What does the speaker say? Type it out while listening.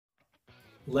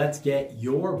Let's get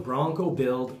your Bronco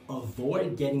build,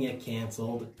 avoid getting it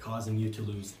canceled, causing you to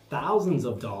lose thousands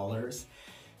of dollars.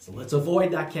 So let's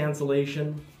avoid that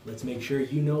cancellation. Let's make sure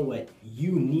you know what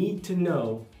you need to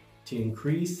know to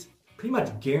increase, pretty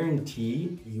much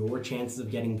guarantee your chances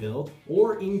of getting built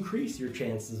or increase your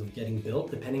chances of getting built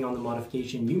depending on the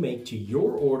modification you make to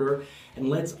your order.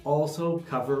 And let's also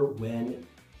cover when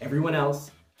everyone else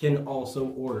can also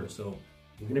order. So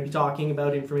we're going to be talking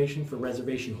about information for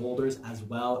reservation holders as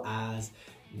well as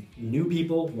new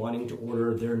people wanting to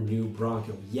order their new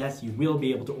Bronco. Yes, you will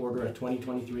be able to order a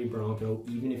 2023 Bronco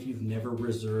even if you've never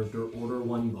reserved or ordered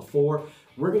one before.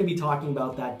 We're going to be talking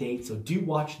about that date, so do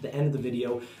watch the end of the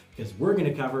video because we're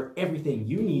going to cover everything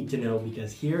you need to know,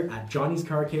 because here at Johnny's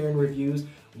Car Care and Reviews,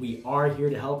 we are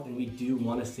here to help and we do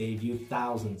want to save you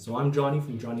thousands. So I'm Johnny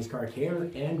from Johnny's Car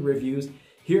Care and Reviews,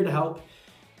 here to help,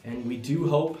 and we do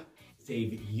hope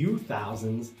save you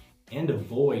thousands and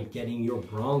avoid getting your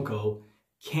Bronco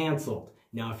canceled.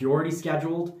 Now, if you're already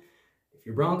scheduled, if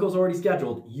your Bronco's already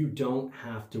scheduled, you don't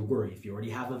have to worry. If you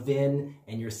already have a VIN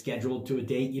and you're scheduled to a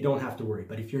date, you don't have to worry.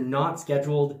 But if you're not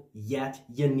scheduled yet,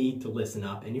 you need to listen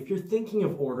up. And if you're thinking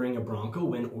of ordering a Bronco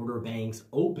when order banks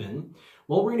open,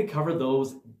 well, we're going to cover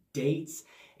those dates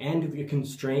and the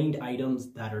constrained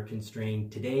items that are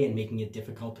constrained today and making it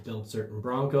difficult to build certain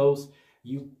Broncos.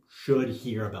 You should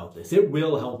hear about this. It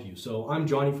will help you. So I'm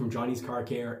Johnny from Johnny's Car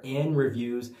Care and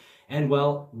Reviews. And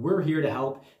well, we're here to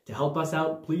help. To help us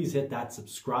out, please hit that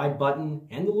subscribe button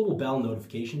and the little bell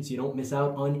notification so you don't miss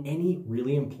out on any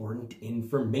really important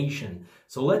information.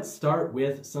 So let's start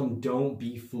with some don't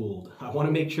be fooled. I want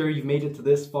to make sure you've made it to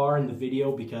this far in the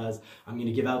video because I'm going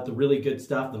to give out the really good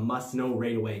stuff, the must know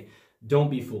right away. Don't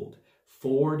be fooled.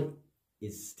 Ford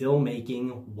is still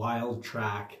making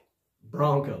Wildtrak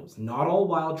Broncos. Not all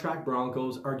Wildtrak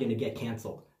Broncos are going to get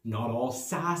canceled. Not all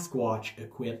Sasquatch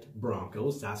equipped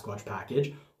Broncos, Sasquatch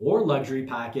package or luxury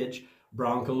package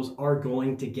Broncos are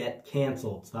going to get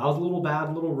canceled. So that was a little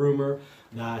bad little rumor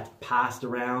that passed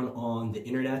around on the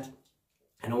internet.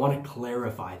 And I want to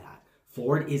clarify that.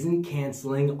 Ford isn't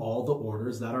canceling all the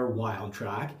orders that are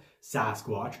Wildtrak,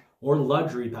 Sasquatch, or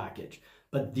luxury package.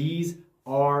 But these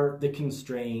are the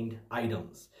constrained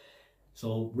items.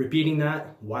 So repeating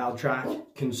that,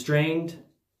 Wildtrak constrained.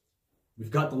 We've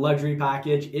got the luxury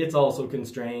package, it's also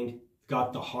constrained. We've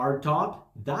got the hardtop,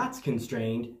 that's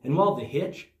constrained. And while the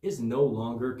hitch is no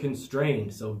longer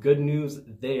constrained, so good news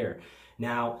there.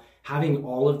 Now, having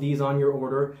all of these on your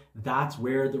order, that's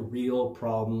where the real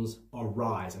problems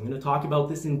arise. I'm going to talk about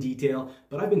this in detail,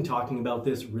 but I've been talking about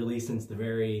this really since the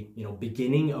very,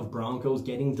 beginning of Broncos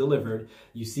getting delivered.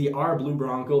 You see our blue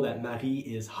Bronco that Marie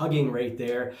is hugging right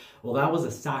there. Well, that was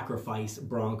a sacrifice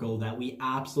Bronco that we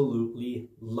absolutely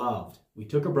loved. We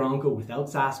took a Bronco without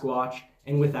Sasquatch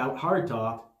and without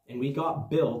hardtop, and we got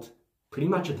built pretty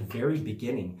much at the very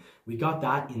beginning. We got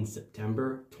that in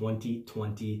September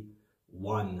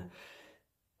 2021.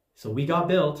 So we got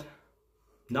built,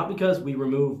 not because we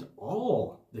removed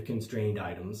all the constrained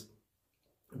items,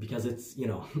 because it's,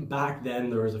 back then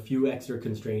there was a few extra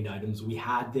constrained items. We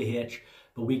had the hitch,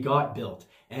 but we got built.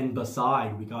 And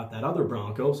beside, we got that other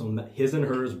Bronco, so his and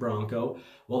hers Bronco.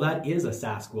 Well, that is a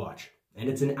Sasquatch, and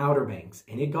it's in Outer Banks,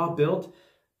 and it got built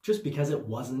just because it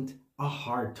wasn't a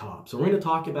hard top. So we're going to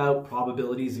talk about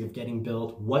probabilities of getting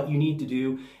built, what you need to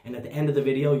do, and at the end of the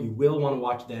video, you will want to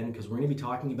watch then because we're going to be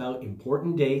talking about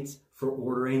important dates for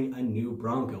ordering a new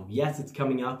Bronco. Yes, it's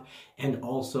coming up, and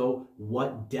also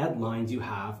what deadlines you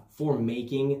have for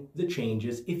making the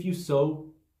changes if you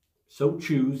so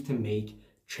choose to make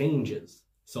changes.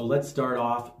 So let's start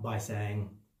off by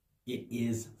saying it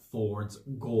is Ford's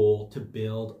goal to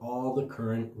build all the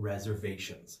current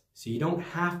reservations. So you don't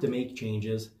have to make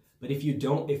changes. But if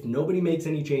nobody makes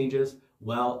any changes,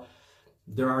 well,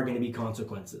 there are going to be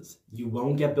consequences. You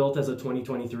won't get built as a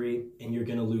 2023 and you're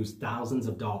going to lose thousands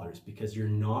of dollars because you're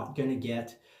not going to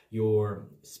get your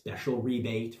special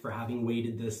rebate for having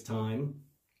waited this time,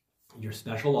 your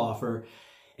special offer,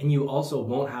 and you also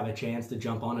won't have a chance to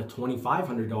jump on a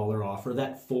 $2,500 offer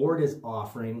that Ford is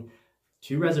offering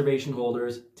to reservation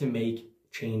holders to make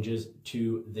changes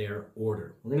to their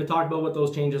order. We're going to talk about what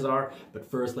those changes are,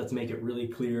 but first let's make it really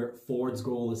clear. Ford's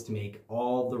goal is to make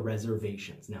all the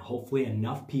reservations. Now, hopefully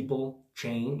enough people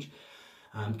change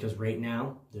because right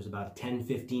now there's about a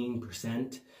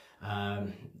 10-15%,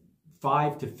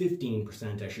 5 to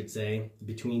 15%, I should say,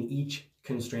 between each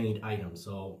constrained item.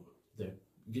 So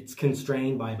it's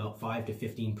constrained by about 5 to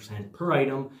 15% per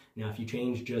item. Now, if you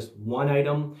change just one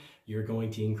item, you're going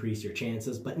to increase your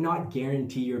chances, but not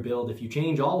guarantee your build. If you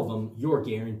change all of them, you're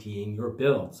guaranteeing your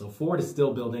build. So Ford is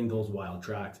still building those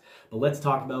Wildtraks. But let's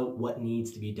talk about what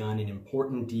needs to be done in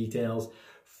important details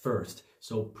first.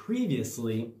 So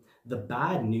previously, the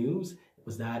bad news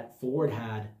was that Ford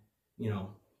had,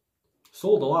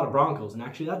 sold a lot of Broncos. And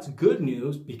actually that's good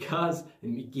news because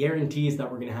it guarantees that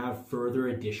we're going to have further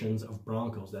additions of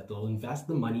Broncos, that they'll invest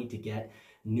the money to get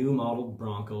new model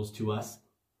Broncos to us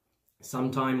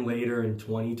sometime later in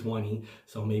 2020.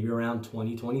 So maybe around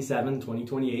 2027,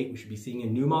 2028, we should be seeing a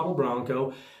new model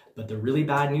Bronco. But the really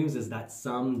bad news is that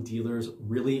some dealers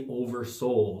really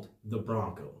oversold the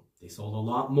Bronco. They sold a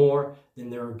lot more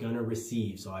than they're going to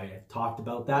receive. So I have talked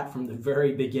about that from the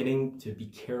very beginning, to be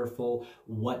careful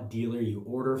what dealer you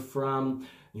order from.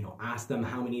 Ask them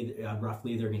how many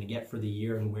roughly they're going to get for the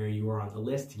year and where you are on the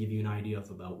list to give you an idea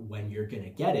of about when you're going to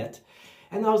get it.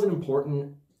 And that was an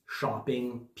important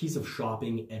piece of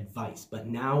shopping advice. But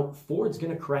now Ford's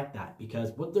going to correct that,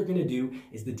 because what they're going to do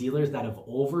is the dealers that have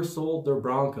oversold their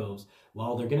Broncos,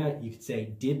 well, they're going to, you could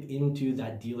say, dip into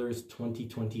that dealer's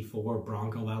 2024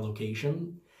 Bronco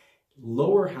allocation,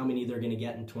 lower how many they're going to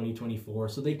get in 2024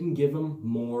 so they can give them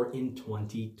more in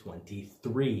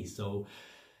 2023. So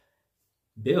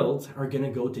builds are going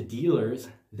to go to dealers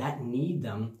that need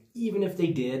them, even if they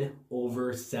did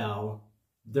oversell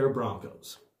their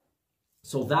Broncos.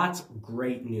 So that's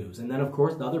great news. And then, of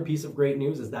course, the other piece of great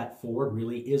news is that Ford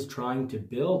really is trying to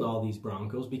build all these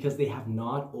Broncos because they have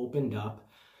not opened up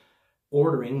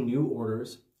ordering new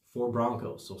orders for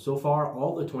Broncos. So far,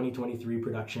 all the 2023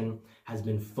 production has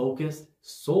been focused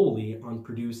solely on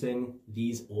producing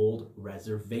these old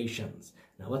reservations.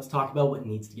 Now let's talk about what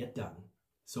needs to get done.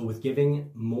 So with giving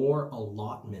more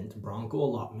Bronco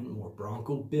allotment, more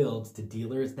Bronco builds to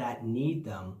dealers that need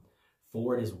them,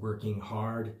 Ford is working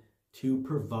hard to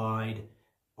provide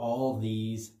all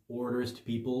these orders to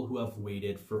people who have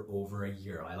waited for over a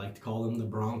year. I like to call them the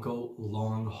Bronco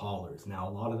long haulers. Now,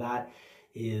 a lot of that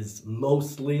is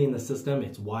mostly in the system.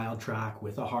 It's Wildtrak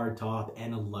with a hardtop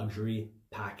and a luxury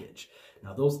package.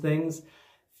 Now, those things,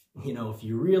 if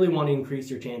you really want to increase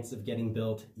your chances of getting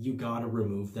built, you got to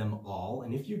remove them all.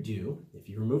 And if you do, if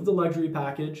you remove the luxury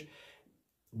package,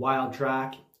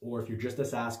 Wildtrak, or if you're just a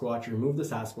Sasquatch, you remove the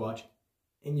Sasquatch,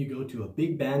 and you go to a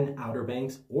Big Bend, Outer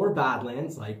Banks, or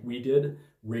Badlands like we did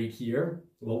right here.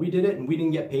 Well, we did it and we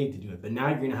didn't get paid to do it, but now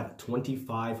you're going to have a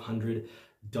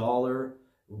 $2,500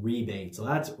 rebate. So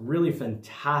that's really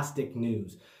fantastic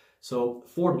news. So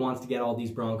Ford wants to get all these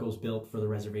Broncos built for the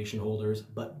reservation holders,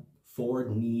 but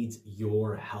Ford needs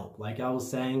your help. Like I was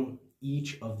saying,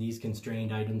 each of these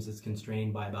constrained items is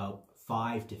constrained by about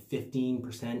 5 to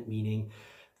 15%, meaning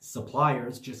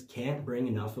suppliers just can't bring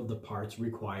enough of the parts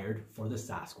required for the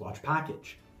Sasquatch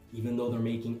package. Even though they're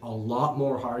making a lot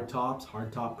more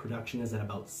hardtop production is at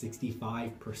about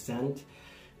 65%,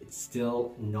 it's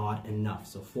still not enough.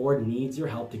 So Ford needs your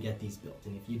help to get these built.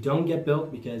 And if you don't get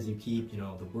built because you keep,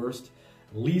 the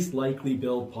least likely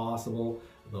build possible,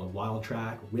 the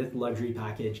Wildtrak with luxury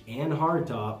package and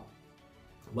hardtop,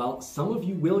 well, some of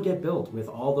you will get built with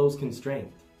all those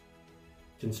constraints,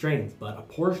 but a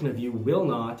portion of you will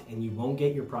not, and you won't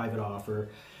get your private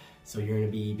offer. So you're going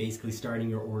to be basically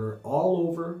starting your order all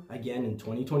over again in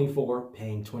 2024,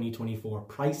 paying 2024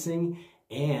 pricing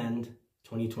and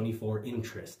 2024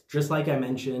 interest, just like I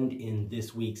mentioned in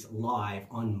this week's live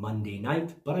on Monday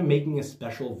night. But I'm making a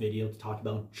special video to talk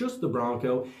about just the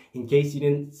Bronco in case you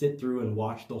didn't sit through and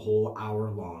watch the whole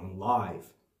hour-long live.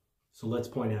 So let's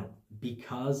point out,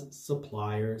 because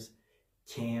suppliers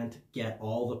can't get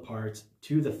all the parts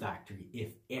to the factory,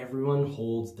 if everyone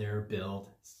holds their build,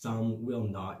 some will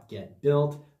not get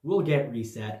built, will get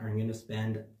reset, and are going to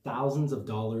spend thousands of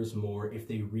dollars more if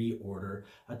they reorder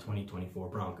a 2024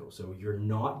 Bronco. So you're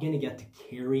not going to get to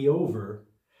carry over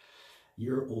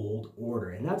your old order,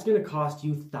 and that's going to cost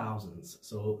you thousands.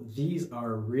 So these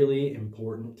are really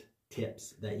important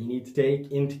tips that you need to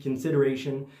take into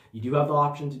consideration. You do have the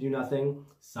option to do nothing.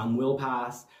 Some will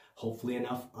pass. Hopefully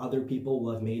enough other people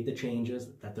will have made the changes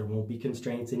that there won't be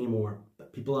constraints anymore.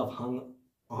 But people have hung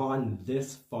on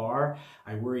this far.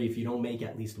 I worry if you don't make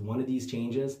at least one of these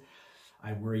changes,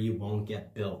 I worry you won't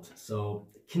get built. So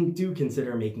do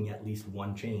consider making at least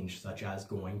one change, such as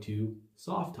going to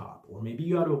soft top, or maybe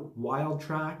you had a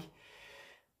Wildtrak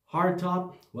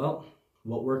hardtop. Well,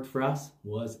 what worked for us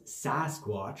was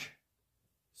Sasquatch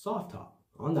soft top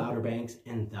on the Outer Banks,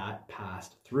 and that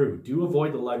passed through. Do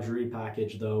avoid the luxury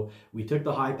package though. We took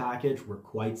the high package, we're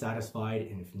quite satisfied,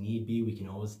 and if need be, we can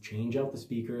always change out the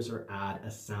speakers or add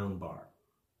a sound bar.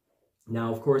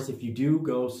 Now, of course, if you do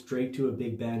go straight to a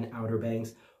Big Bend, Outer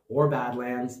Banks, or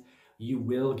Badlands, you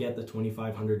will get the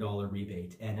 $2,500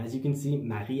 rebate. And as you can see,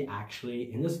 Marie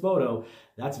actually, in this photo,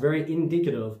 that's very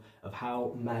indicative of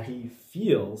how Marie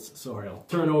feels. Sorry, I'll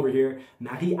turn over here.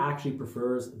 Marie actually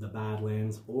prefers the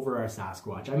Badlands over our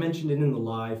Sasquatch. I mentioned it in the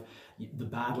live. The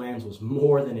Badlands was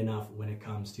more than enough when it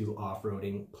comes to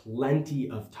off-roading. Plenty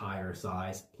of tire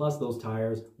size. Plus those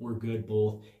tires were good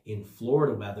both in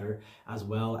Florida weather as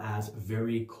well as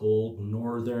very cold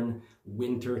northern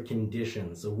winter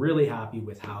conditions. So really happy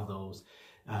with how those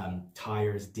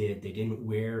tires did. They didn't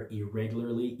wear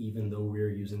irregularly, even though we were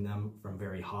using them from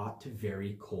very hot to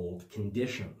very cold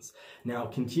conditions. Now,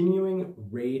 continuing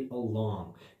right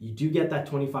along, you do get that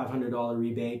 $2,500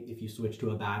 rebate if you switch to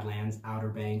a Badlands, Outer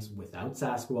Banks without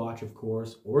Sasquatch, of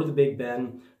course, or the Big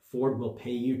Bend. Ford will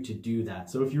pay you to do that.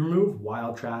 So if you remove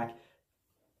Wildtrak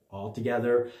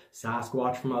altogether,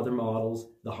 Sasquatch from other models,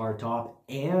 the hardtop,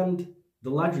 and the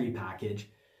luxury package,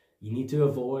 you need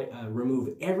to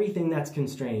remove everything that's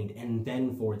constrained, and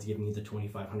then Ford's giving you the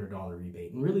 $2,500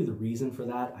 rebate. And really the reason for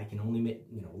that, I can only make,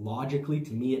 logically,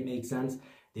 to me it makes sense.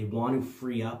 They want to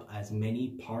free up as many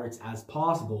parts as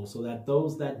possible so that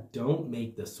those that don't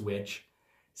make the switch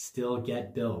still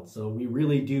get built. So we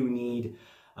really do need,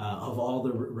 of all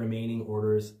the remaining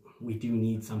orders, we do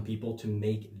need some people to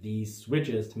make these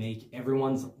switches to make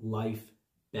everyone's life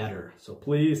better. So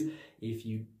please, if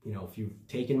you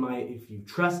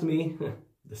trust me,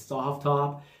 the soft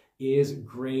top is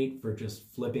great for just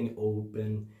flipping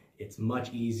open. It's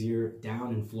much easier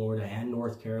down in Florida and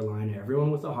North Carolina.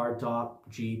 Everyone with a hardtop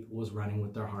Jeep was running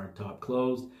with their hardtop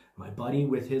closed. My buddy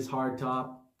with his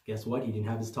hardtop, guess what? He didn't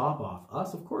have his top off.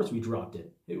 Us, of course, we dropped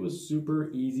it. It was super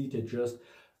easy to just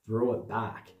throw it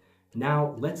back.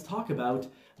 Now, let's talk about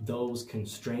those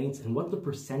constraints and what the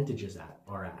percentages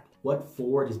are at. What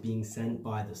Ford is being sent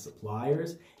by the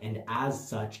suppliers and as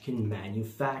such can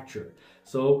manufacture.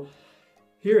 So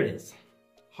here it is.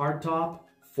 Hardtop,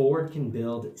 Ford can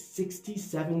build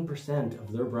 67%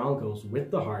 of their Broncos with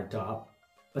the hardtop,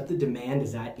 but the demand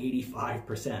is at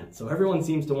 85%. So everyone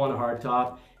seems to want a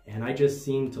hardtop, and I just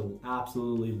seem to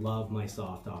absolutely love my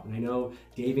soft top. And I know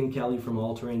Dave and Kelly from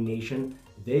All Terrain Nation,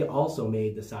 they also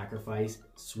made the sacrifice,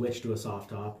 switched to a soft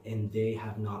top, and they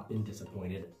have not been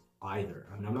disappointed either.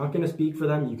 I mean, I'm not going to speak for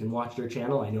them. You can watch their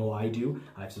channel. I know I do.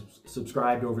 I've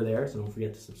subscribed over there, so don't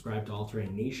forget to subscribe to All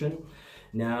Terrain Nation.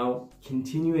 Now,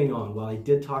 continuing on, while I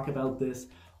did talk about this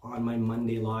on my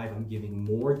Monday live, I'm giving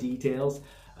more details.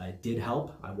 It did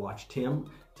help. I watched Tim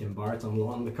Bartz on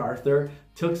Long MacArthur,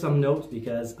 took some notes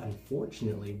because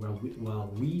unfortunately,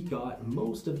 while we got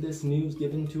most of this news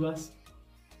given to us,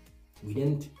 we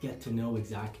didn't get to know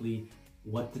exactly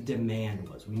what the demand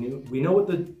was. We know what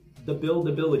the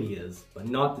buildability is, but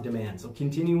not the demand. So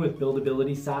continuing with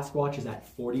buildability, Sasquatch is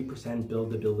at 40%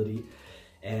 buildability.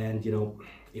 And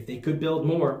if they could build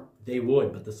more, they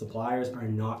would, but the suppliers are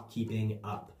not keeping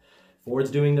up.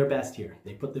 Ford's doing their best here.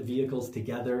 They put the vehicles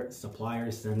together,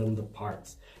 suppliers send them the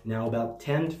parts. Now about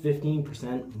 10 to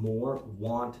 15% more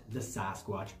want the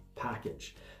Sasquatch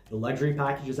package. The luxury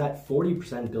package is at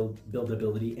 40%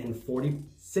 buildability and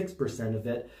 46% of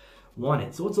it want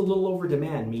it. So it's a little over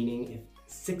demand, meaning if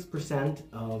 6%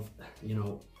 of,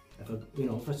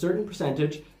 if a certain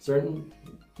percentage,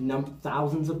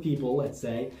 thousands of people, let's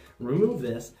say, remove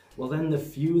this, well then the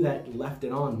few that left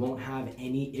it on won't have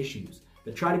any issues.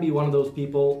 But try to be one of those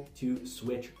people to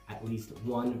switch at least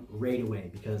one right away,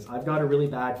 because I've got a really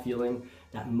bad feeling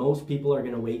that most people are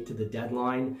going to wait to the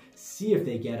deadline, see if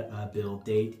they get a build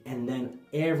date, and then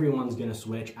everyone's going to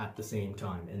switch at the same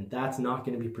time. And that's not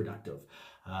going to be productive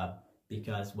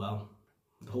because, well,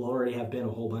 there'll already have been a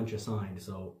whole bunch assigned.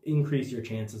 So increase your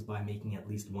chances by making at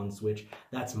least one switch.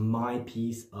 That's my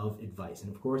piece of advice.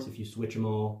 And of course, if you switch them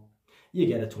all, you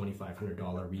get a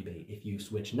 $2,500 rebate. If you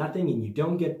switch nothing and you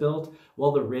don't get built,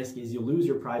 well, the risk is you lose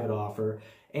your private offer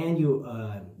and you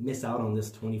miss out on this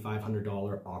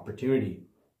 $2,500 opportunity.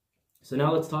 So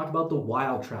now let's talk about the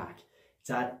Wildtrak. It's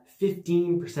at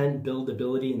 15%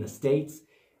 buildability in the States.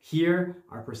 Here,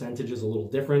 our percentage is a little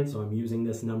different, so I'm using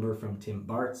this number from Tim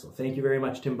Bartz. So thank you very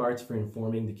much, Tim Bartz, for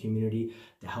informing the community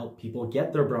to help people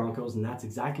get their Broncos, and that's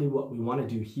exactly what we want to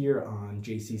do here on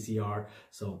JCCR.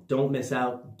 So don't miss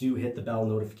out. Do hit the bell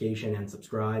notification and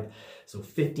subscribe. So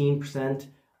 15%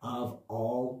 of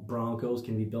all Broncos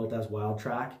can be built as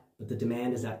Wildtrak, but the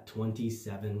demand is at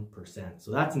 27%.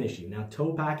 So that's an issue. Now,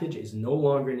 tow package is no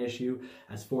longer an issue,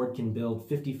 as Ford can build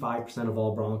 55% of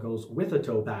all Broncos with a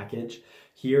tow package.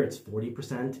 Here it's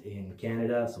 40% in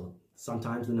Canada, so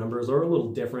sometimes the numbers are a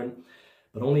little different,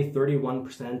 but only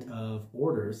 31% of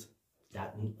orders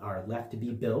that are left to be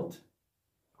built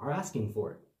are asking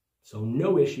for it. So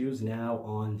no issues now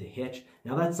on the hitch.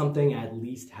 Now that's something I at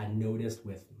least had noticed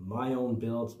with my own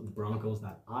builds with Broncos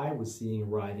that I was seeing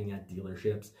arriving at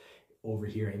dealerships over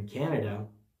here in Canada.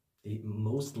 They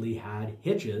mostly had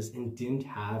hitches and didn't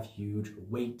have huge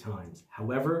wait times.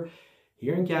 However,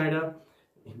 here in Canada,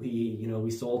 we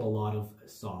sold a lot of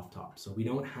soft tops. So we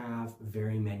don't have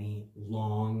very many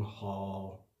long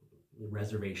haul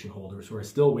reservation holders who are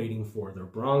still waiting for their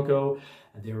Bronco.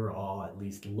 They're all, at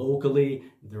least locally,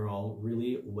 they're all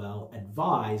really well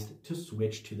advised to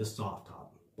switch to the soft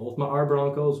top. Both our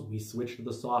Broncos, we switched to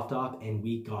the soft top and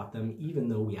we got them even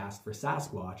though we asked for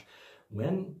Sasquatch,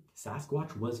 when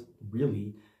Sasquatch was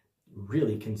really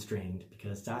constrained,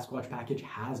 because Sasquatch package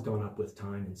has gone up with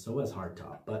time and so has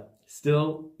hardtop, but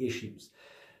still issues.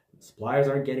 Suppliers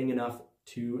aren't getting enough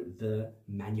to the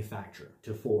manufacturer,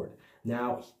 to Ford.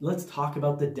 Now, let's talk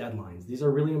about the deadlines. These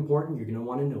are really important. You're going to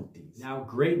want to note these. Now,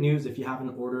 great news if you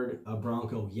haven't ordered a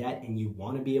Bronco yet and you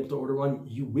want to be able to order one,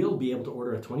 you will be able to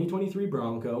order a 2023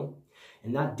 Bronco,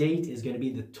 and that date is going to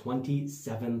be the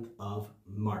 27th of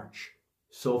March.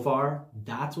 So far,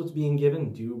 that's what's being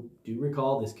given. Do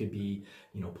recall this could be,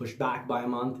 pushed back by a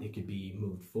month. It could be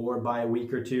moved forward by a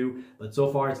week or two. But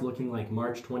so far, it's looking like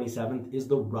March 27th is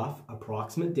the rough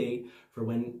approximate date for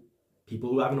when people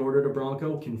who haven't ordered a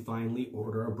Bronco can finally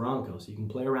order a Bronco. So you can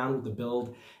play around with the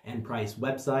build and price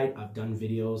website. I've done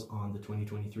videos on the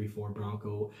 2023 Ford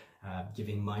Bronco,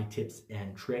 giving my tips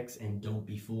and tricks and don't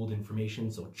be fooled information.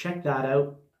 So check that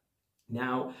out.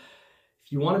 Now,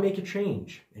 if you want to make a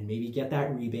change and maybe get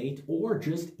that rebate or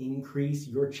just increase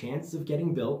your chance of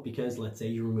getting built, because let's say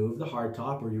you remove the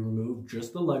hardtop or you remove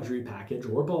just the luxury package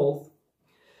or both,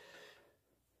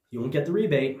 you won't get the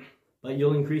rebate, but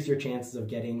you'll increase your chances of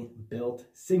getting built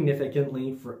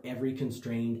significantly for every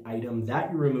constrained item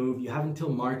that you remove. You have until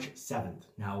March 7th.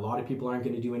 Now, a lot of people aren't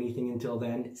going to do anything until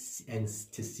then, and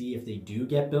to see if they do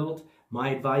get built, my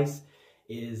advice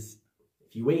is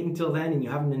if you wait until then and you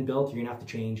haven't been built, you're going to have to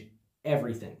change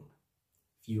everything.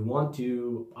 If you want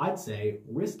to, I'd say,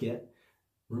 risk it,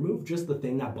 remove just the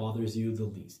thing that bothers you the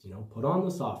least. Put on the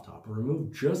soft top or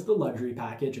remove just the luxury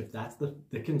package if that's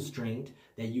the constraint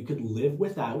that you could live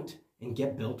without and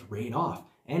get built right off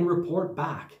and report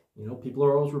back. People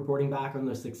are always reporting back on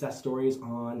their success stories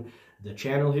on the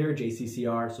channel here,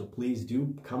 JCCR, so please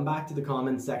do come back to the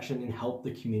comments section and help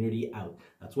the community out.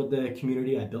 That's what the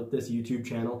community, I built this YouTube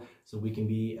channel so we can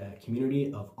be a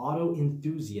community of auto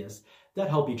enthusiasts that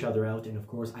help each other out. And of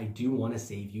course, I do want to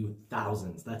save you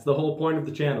thousands. That's the whole point of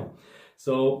the channel.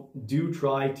 So do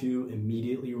try to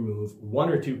immediately remove one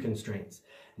or two constraints.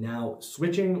 Now,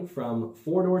 switching from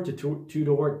 4-door to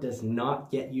 2-door does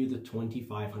not get you the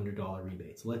 $2,500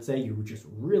 rebate. So let's say you just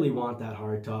really want that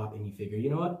hardtop and you figure, you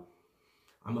know what?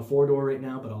 I'm a 4-door right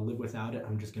now, but I'll live without it.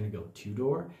 I'm just going to go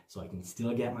 2-door so I can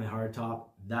still get my hardtop.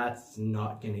 That's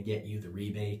not going to get you the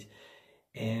rebate.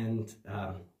 And,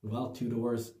 well,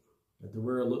 2-doors,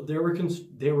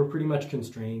 they were pretty much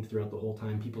constrained throughout the whole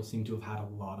time. People seem to have had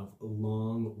a lot of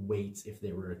long waits if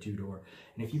they were a 2-door.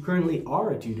 And if you currently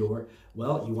are a 2-door,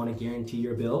 well, you want to guarantee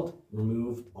your build,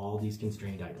 remove all these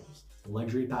constrained items. The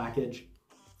luxury package,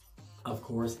 of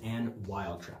course, and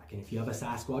Wildtrak. And if you have a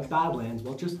Sasquatch Badlands,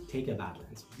 well, just take a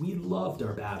Badlands. We loved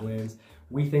our Badlands.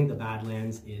 We think the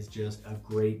Badlands is just a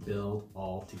great build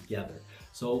altogether.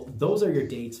 So those are your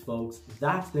dates, folks.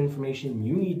 That's the information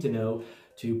you need to know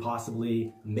to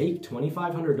possibly make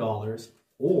 $2,500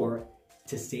 or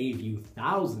to save you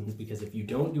thousands, because if you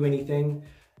don't do anything,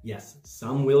 yes,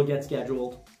 some will get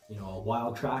scheduled, a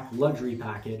Wildtrak luxury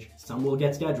package, some will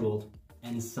get scheduled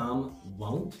and some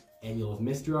won't, and you'll have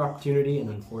missed your opportunity, and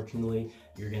unfortunately,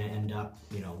 you're gonna end up,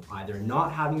 either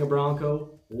not having a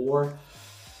Bronco or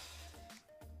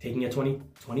taking a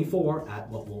 2024 at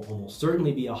what will almost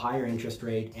certainly be a higher interest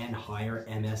rate and higher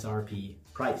MSRP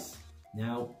price.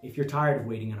 Now, if you're tired of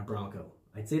waiting on a Bronco,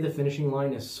 I'd say the finishing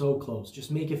line is so close. Just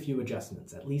make a few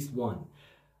adjustments, at least one.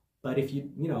 But if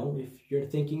if you're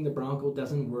thinking the Bronco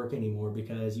doesn't work anymore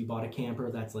because you bought a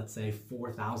camper that's, let's say,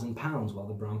 4,000 pounds while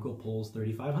the Bronco pulls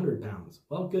 3,500 pounds,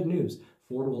 well, good news.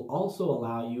 Ford will also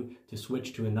allow you to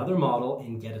switch to another model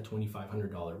and get a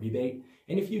 $2,500 rebate.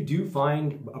 And if you do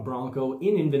find a Bronco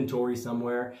in inventory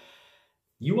somewhere,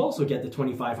 you also get the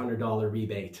 $2,500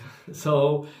 rebate.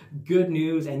 So good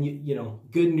news, and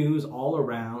good news all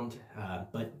around,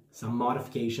 but some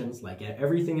modifications, like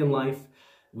everything in life,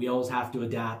 we always have to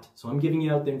adapt. So I'm giving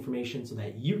you out the information so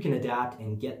that you can adapt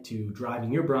and get to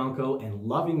driving your Bronco and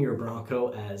loving your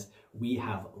Bronco as we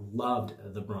have loved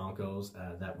the Broncos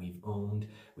that we've owned.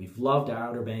 We've loved our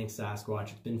Outer Banks Sasquatch.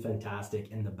 It's been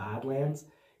fantastic. And the Badlands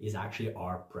is actually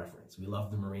our preference. We love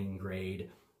the marine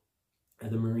grade.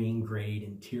 the marine grade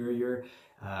interior.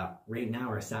 Right now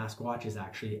our Sasquatch is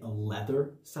actually a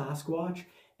leather Sasquatch,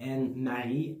 and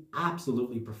Marie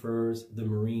absolutely prefers the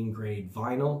marine grade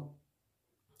vinyl.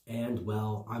 And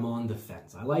well, I'm on the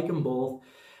fence. I like them both,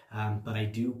 but I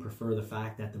do prefer the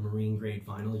fact that the marine grade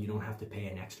vinyl you don't have to pay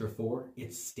an extra for.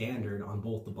 It's standard on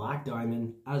both the Black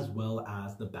Diamond as well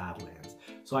as the Badlands.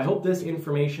 So I hope this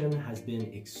information has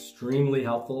been extremely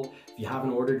helpful. If you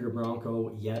haven't ordered your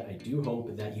Bronco yet, I do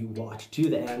hope that you watch to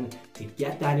the end to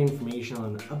get that information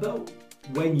on about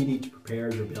when you need to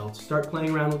prepare your build. Start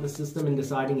playing around with the system and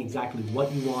deciding exactly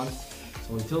what you want.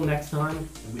 So until next time,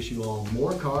 I wish you all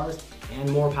more cars and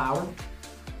more power.